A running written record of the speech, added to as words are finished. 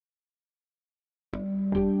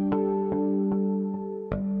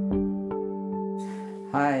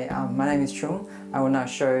Hi, my name is Chung. I will now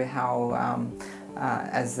show how,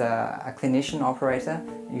 as a clinician operator,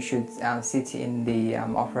 you should sit in the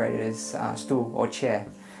operator's stool or chair.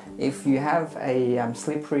 If you have a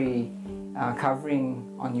slippery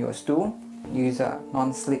covering on your stool, use a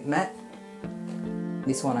non-slip mat.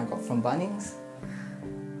 This one I got from Bunnings.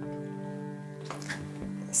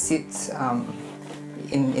 Sit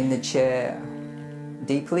in the chair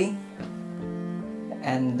deeply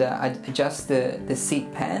and adjust the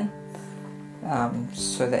seat pan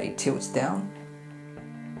so that it tilts down,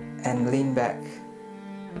 and lean back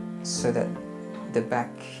so that the back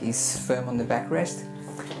is firm on the backrest.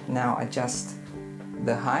 Now adjust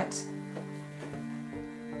the height,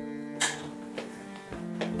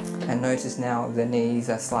 and notice now the knees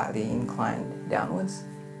are slightly inclined downwards.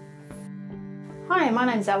 Hi, my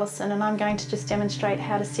name's Alison and I'm going to just demonstrate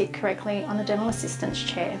how to sit correctly on a dental assistant's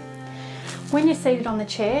chair. When you're seated on the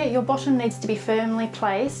chair, your bottom needs to be firmly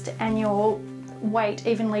placed and your weight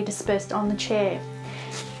evenly dispersed on the chair.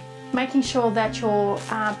 Making sure that your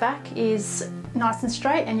back is nice and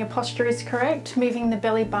straight and your posture is correct, moving the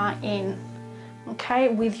belly bar in, okay,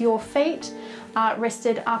 with your feet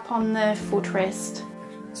rested up on the footrest.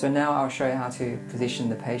 So now I'll show you how to position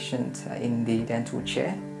the patient in the dental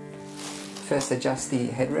chair. First, adjust the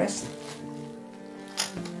headrest.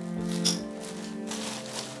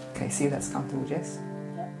 Okay, see that's comfortable, Jess?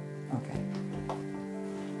 Okay.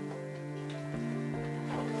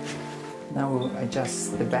 Now we'll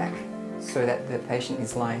adjust the back so that the patient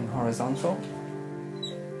is lying horizontal.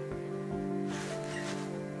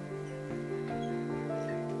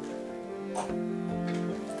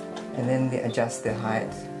 And then adjust the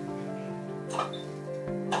height.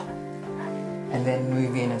 And then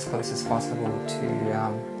move in as close as possible to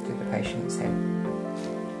the patient's head.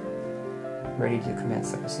 Ready to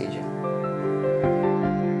commence the procedure.